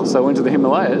 Wow. So I went to the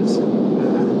Himalayas,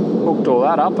 hooked all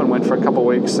that up, and went for a couple of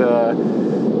weeks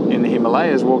in the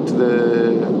Himalayas, walked to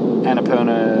the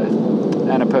Annapurna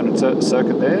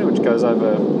circuit there, which goes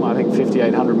over, I think,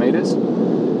 5,800 metres.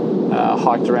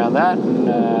 Hiked around that,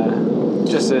 and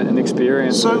just an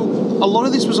experience. So a lot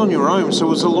of this was on your own. So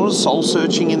was a lot of soul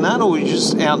searching in that, or were you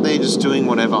just out there just doing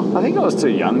whatever? I think I was too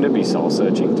young to be soul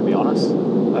searching, to be honest.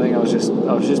 I think I was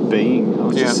just being. I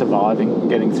was just surviving,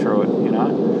 getting through it, you know.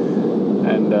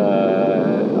 And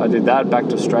I did that back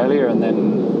to Australia, and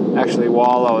then actually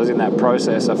while I was in that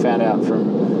process, I found out from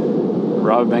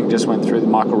Rabobank just went through the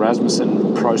Michael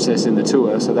Rasmussen process in the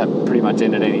tour, so that pretty much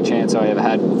ended any chance I ever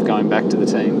had of going back to the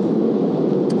team.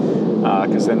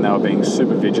 Because then they were being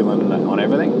super vigilant on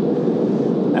everything,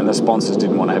 and the sponsors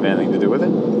didn't want to have anything to do with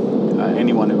it.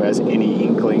 Anyone who has any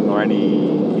inkling or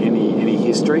any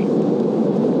history.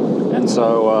 And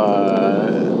so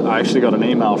I actually got an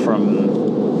email from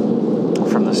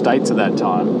the States at that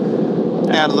time.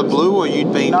 Out of the blue, or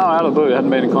you'd been? No, out of the blue. I hadn't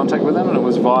been in contact with them, and it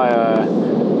was via,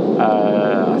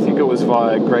 I think it was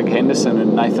via Greg Henderson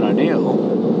and Nathan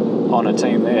O'Neill on a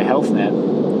team there,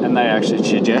 HealthNet, and they actually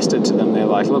suggested to them, they're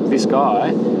like, look, this guy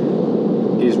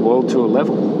is world tour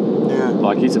level. Yeah.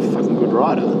 Like, he's a fucking good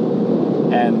rider.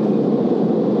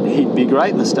 And he'd be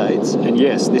great in the States. And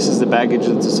yes, this is the baggage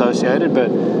that's associated, but,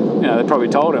 you know, they probably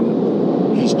told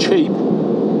him he's cheap.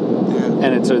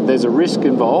 And there's a risk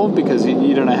involved because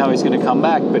you don't know how he's going to come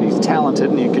back, but he's talented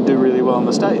and he could do really well in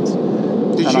the States.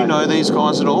 Did you know these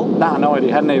guys at all? Nah, no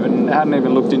idea. Hadn't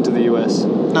even looked into the US.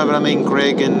 No, but I mean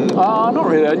Greg and... Not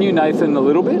really. I knew Nathan a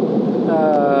little bit,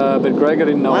 but Greg I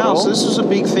didn't know at all. Wow, so this was a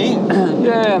big thing.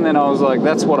 Yeah, and then I was like,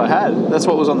 that's what I had. That's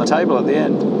what was on the table at the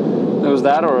end. There was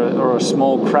that or a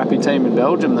small crappy team in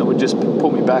Belgium that would just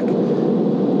put me back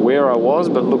where I was,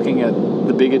 but looking at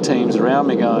the bigger teams around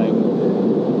me going...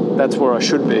 that's where I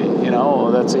should be, you know,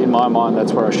 or that's in my mind,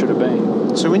 that's where I should have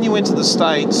been. So when you went to the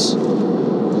States,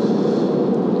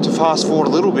 to fast forward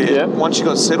a little bit, once you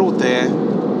got settled there,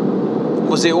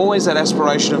 was there always that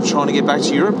aspiration of trying to get back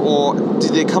to Europe, or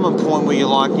did there come a point where you're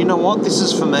like, you know what, this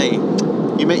is for me?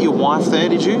 You met your wife there,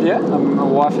 did you? Yeah, I met my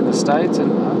wife in the States,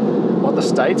 and what the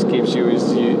States gives you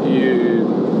is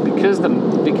because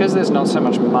there's not so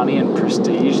much money and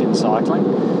prestige in cycling,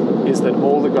 is that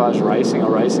all the guys racing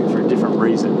are racing for a different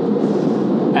reason.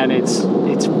 And it's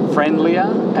friendlier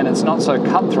and it's not so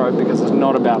cutthroat because it's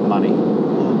not about money.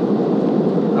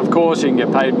 Of course you can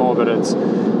get paid more, but it's,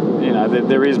 you know,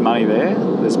 there is money there.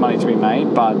 There's money to be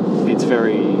made, but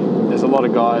there's a lot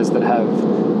of guys that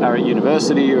are at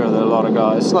university, or there are a lot of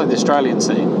guys, it's like the Australian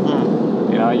scene.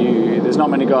 You know, there's not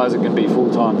many guys that can be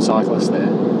full-time cyclists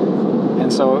there.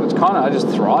 And so it's kind of, I just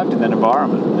thrived in that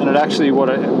environment. And it actually, what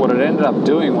it ended up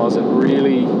doing was it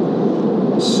really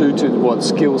suited what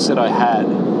skill set I had,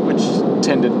 which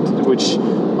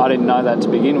I didn't know that to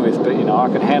begin with, but, you know, I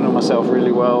could handle myself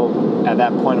really well at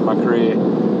that point in my career.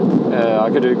 I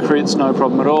could do crits, no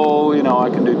problem at all. You know, I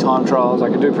can do time trials. I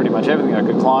could do pretty much everything. I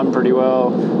could climb pretty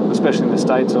well, especially in the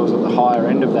States. I was at the higher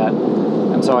end of that.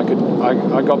 And so I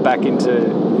got back into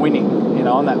winning. You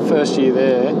know, on that first year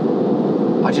there,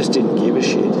 I just didn't give a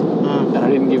shit, and I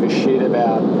didn't give a shit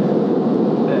about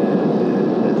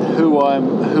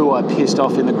who I pissed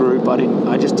off in the group.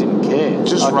 I just didn't care. I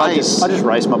just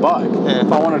raced my bike. Yeah.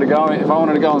 If I wanted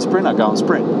to go and sprint, I'd go and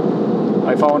sprint.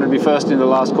 If I wanted to be first in the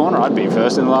last corner, I'd be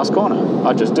first in the last corner.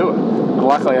 I'd just do it. And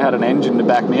luckily, I had an engine to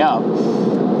back me up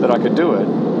that I could do it.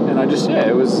 And I just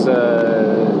it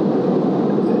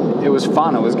was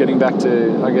fun. It was getting back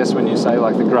to, I guess, when you say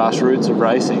like the grassroots of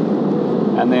racing.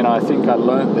 And then I think I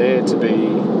learnt there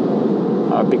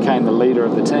I became the leader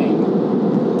of the team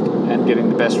and getting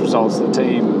the best results the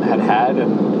team had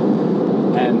and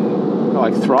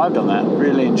like thrived on that,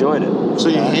 really enjoyed it. So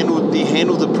you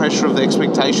handled the pressure of the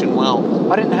expectation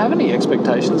well? I didn't have any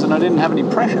expectations and I didn't have any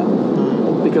pressure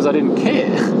because I didn't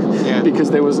care. Yeah. Because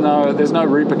there's no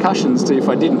repercussions to if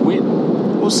I didn't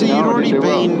win. Well, see, you'd already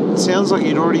been, sounds like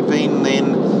you'd already been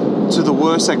then to the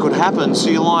worst that could happen. So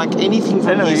you're like, anything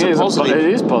from here is positive. It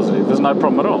is positive. There's no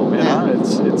problem at all. You know,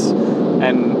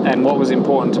 and what was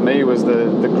important to me was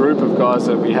the group of guys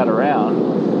that we had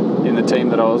around in the team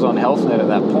that I was on, HealthNet at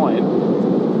that point.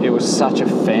 It was such a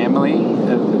family,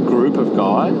 a group of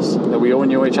guys that we all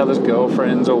knew each other's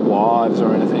girlfriends or wives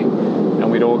or anything,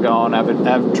 and we'd all go and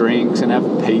have drinks and have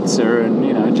pizza and,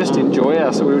 you know, just enjoy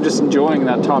ourselves. So we were just enjoying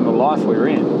that time of life we were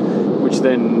in, which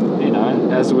then, you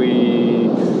know, as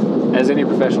any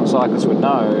professional cyclist would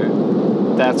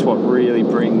know, that's what really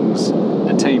brings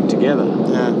a team together.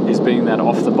 Yeah. Is being that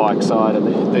off the bike side, and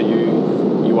that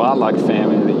you are like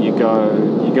family. That you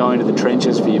go into the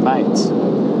trenches for your mates.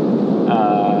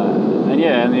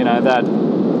 And you know that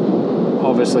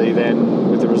obviously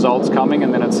then with the results coming,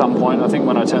 and then at some point, I think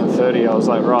when I turned 30, I was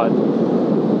like, right,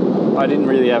 I didn't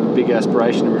really have a big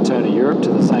aspiration to return to Europe to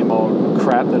the same old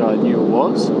crap that I knew it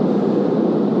was,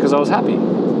 because I was happy.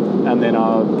 And then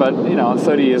but at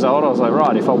 30 years old, I was like,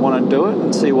 right, if I want to do it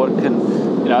and see what can,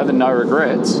 the no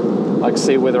regrets, like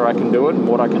see whether I can do it and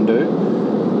what I can do,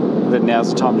 then now's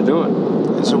the time to do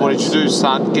it. So what did you do?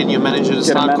 Start getting your manager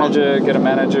to get a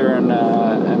manager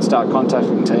and start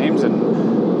contacting teams. And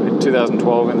in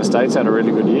 2012 in the States, I had a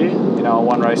really good year. I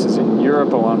won races in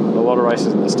Europe. I won a lot of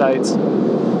races in the States.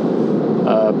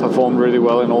 Performed really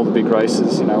well in all the big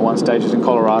races. Won stages in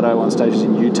Colorado, won stages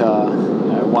in Utah.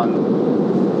 Won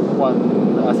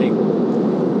I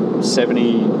think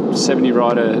 70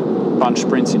 rider bunch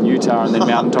sprints in Utah, and then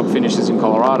mountaintop finishes in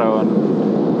Colorado,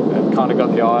 and kind of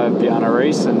got the eye of Bjarne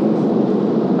Riis, and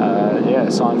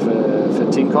signed for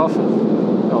Tinkoff,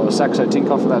 or Saxo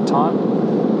Tinkoff at that time.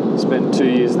 Spent 2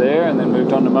 years there, and then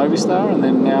moved on to Movistar, and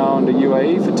then now on to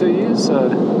UAE for 2 years. So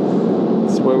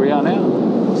that's where we are now.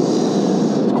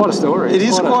 It's quite a story. It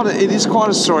is quite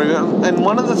a story. And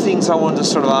one of the things I wanted to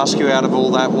sort of ask you out of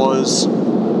all that was,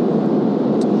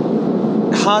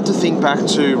 hard to think back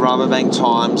to Rabobank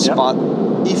times, yep. But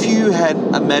if you had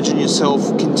imagined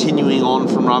yourself continuing on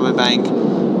from Rabobank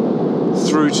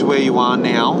through to where you are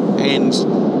now, and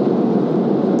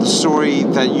the story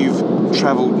that you've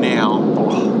travelled now,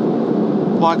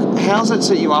 like, how's that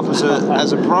set you up as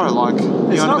a pro? Like, you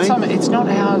know what I mean? It's not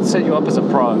how it set you up as a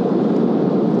pro.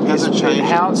 How's it changed?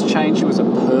 How it's changed you as a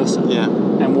person,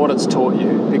 and what it's taught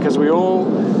you. Because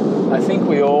I think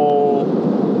we all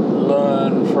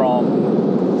learn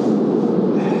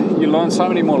you learn so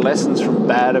many more lessons from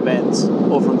bad events,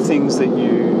 or from things that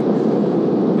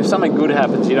if something good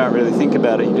happens, you don't really think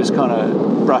about it, you just kind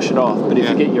of brush it off. But if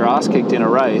you get your ass kicked in a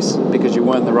race because you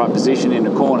weren't in the right position in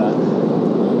a corner,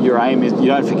 your aim is, you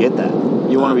don't forget that.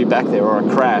 You want to be back there, or a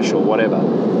crash or whatever.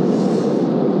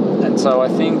 And so I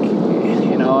think,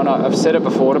 and I've said it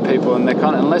before to people, and they're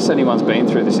kind of, unless anyone's been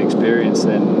through this experience,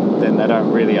 then they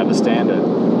don't really understand it.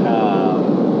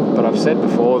 But I've said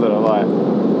before that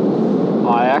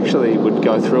I actually would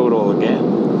go through it all again.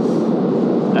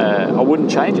 I wouldn't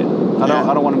change it. I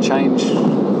don't want to change.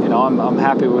 I'm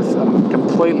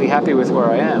completely happy with where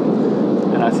I am,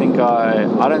 and I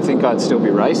don't think I'd still be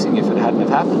racing if it hadn't have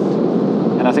happened.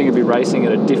 And I think I'd be racing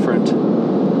at a different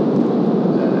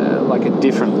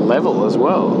level as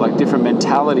well, like different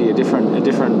mentality, a different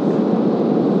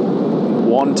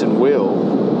want and will.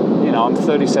 I'm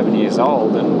 37 years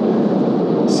old,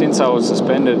 and since I was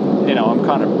suspended, I'm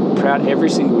kind of proud every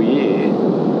single year.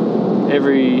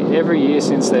 Every year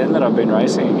since then that I've been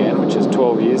racing again, which is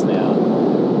 12 years now,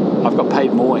 I've got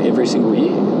paid more every single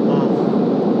year.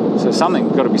 So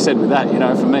something's got to be said with that,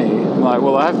 for me. I'm like,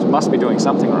 well, must be doing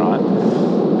something right,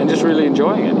 and just really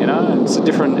enjoying it. And it's a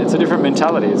different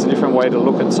mentality. It's a different way to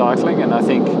look at cycling, and I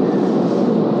think,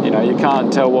 you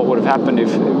can't tell what would have happened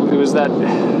if it was that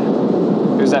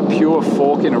pure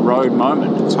fork in a road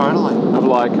moment. Totally. Of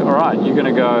like, all right, you're going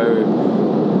to go.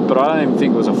 But I don't even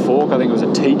think it was a fork. I think it was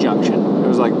a T-junction. It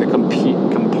was like the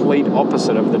complete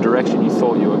opposite of the direction you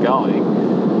thought you were going.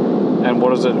 And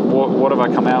what is it? What have I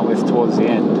come out with towards the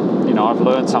end? I've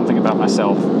learned something about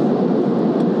myself.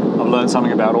 I've learned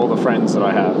something about all the friends that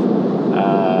I have.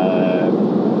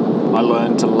 I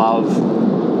learned to love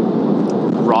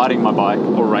riding my bike,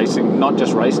 or racing. Not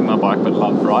just racing my bike, but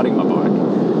love riding my bike.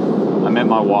 I met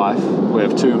my wife. We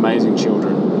have 2 amazing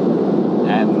children.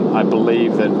 And I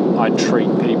believe that I treat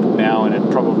people now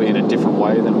probably in a different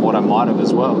way than what I might have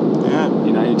as well. Yeah.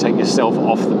 You take yourself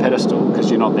off the pedestal because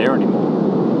you're not there anymore.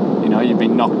 You've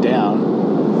been knocked down,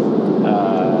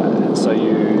 and so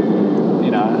you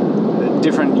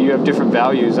have different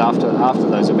values after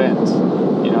those events.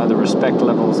 The respect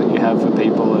levels that you have for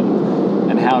people,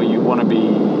 and how you want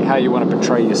to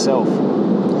portray yourself.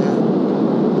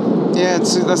 Yeah,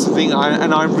 that's the thing.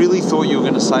 I really thought you were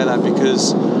going to say that,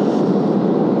 because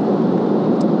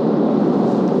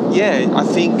I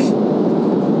think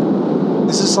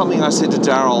this is something I said to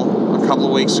Daryl a couple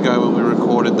of weeks ago when we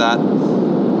recorded that.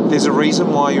 There's a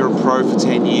reason why you're a pro for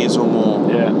 10 years or more.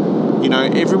 Yeah.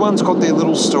 Everyone's got their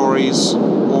little stories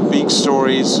or big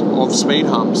stories of speed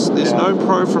humps. There's no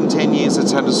pro from 10 years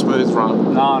that's had a smooth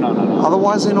run. No.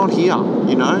 Otherwise, they're not here,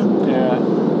 Yeah.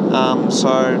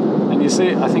 And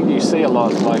I think you see a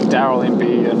lot, like Daryl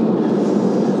Impey and,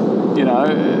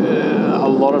 a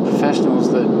lot of professionals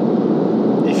that,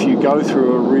 if you go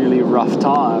through a really rough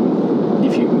time,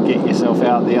 if you can get yourself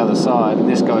out the other side, and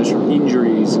this goes from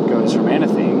injuries, it goes from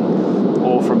anything,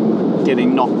 or from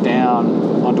getting knocked down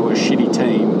onto a shitty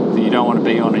team that you don't want to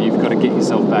be on, and you've got to get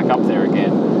yourself back up there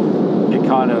again,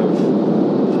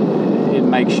 it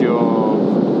makes your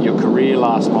career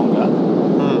last longer,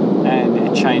 and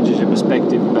it changes your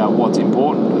perspective about what's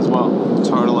important as well.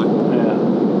 Totally. Yeah.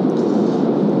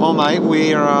 Well, mate,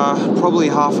 we're probably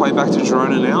halfway back to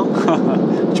Girona now.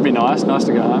 Which would be nice. Nice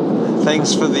to go home.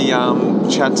 Thanks for the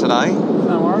chat today.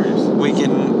 No worries.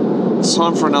 It's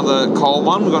time for another cold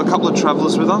one. We've got a couple of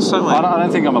travellers with us, don't we? I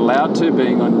don't think I'm allowed to,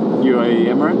 being on UAE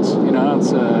Emirates. You know,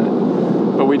 it's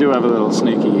but we do have a little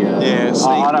sneaky.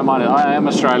 I don't mind it. I am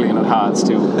Australian at heart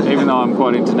still, even though I'm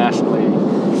quite internationally.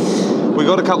 We've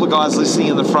got a couple of guys listening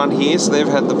in the front here, so they've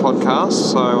had the podcast.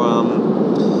 So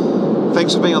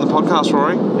thanks for being on the podcast,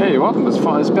 Rory. Yeah, you're welcome. It's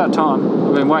fine. It's about time.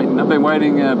 I've been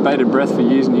waiting bated breath for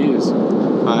years and years.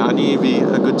 I knew you'd be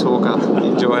a good talker.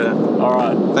 Enjoyed it. All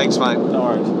right. Thanks, mate. No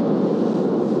worries.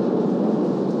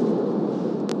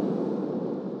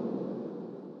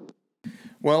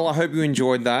 Well, I hope you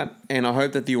enjoyed that, and I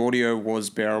hope that the audio was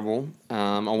bearable.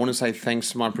 I want to say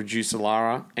thanks to my producer,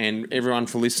 Lara, and everyone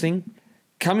for listening.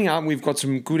 Coming up, we've got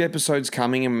some good episodes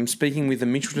coming, and I'm speaking with the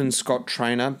Mitchelton Scott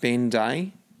trainer, Ben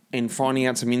Day, and finding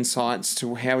out some insights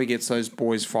to how he gets those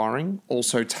boys firing.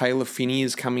 Also, Taylor Finney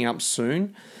is coming up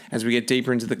soon. As we get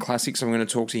deeper into the classics, I'm going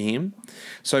to talk to him.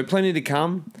 So plenty to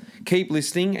come. Keep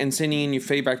listening and sending in your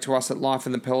feedback to us at Life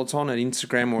in the Peloton at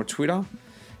Instagram or Twitter.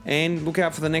 And look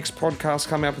out for the next podcast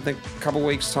coming up in a couple of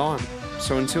weeks' time.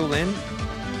 So until then,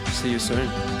 see you soon.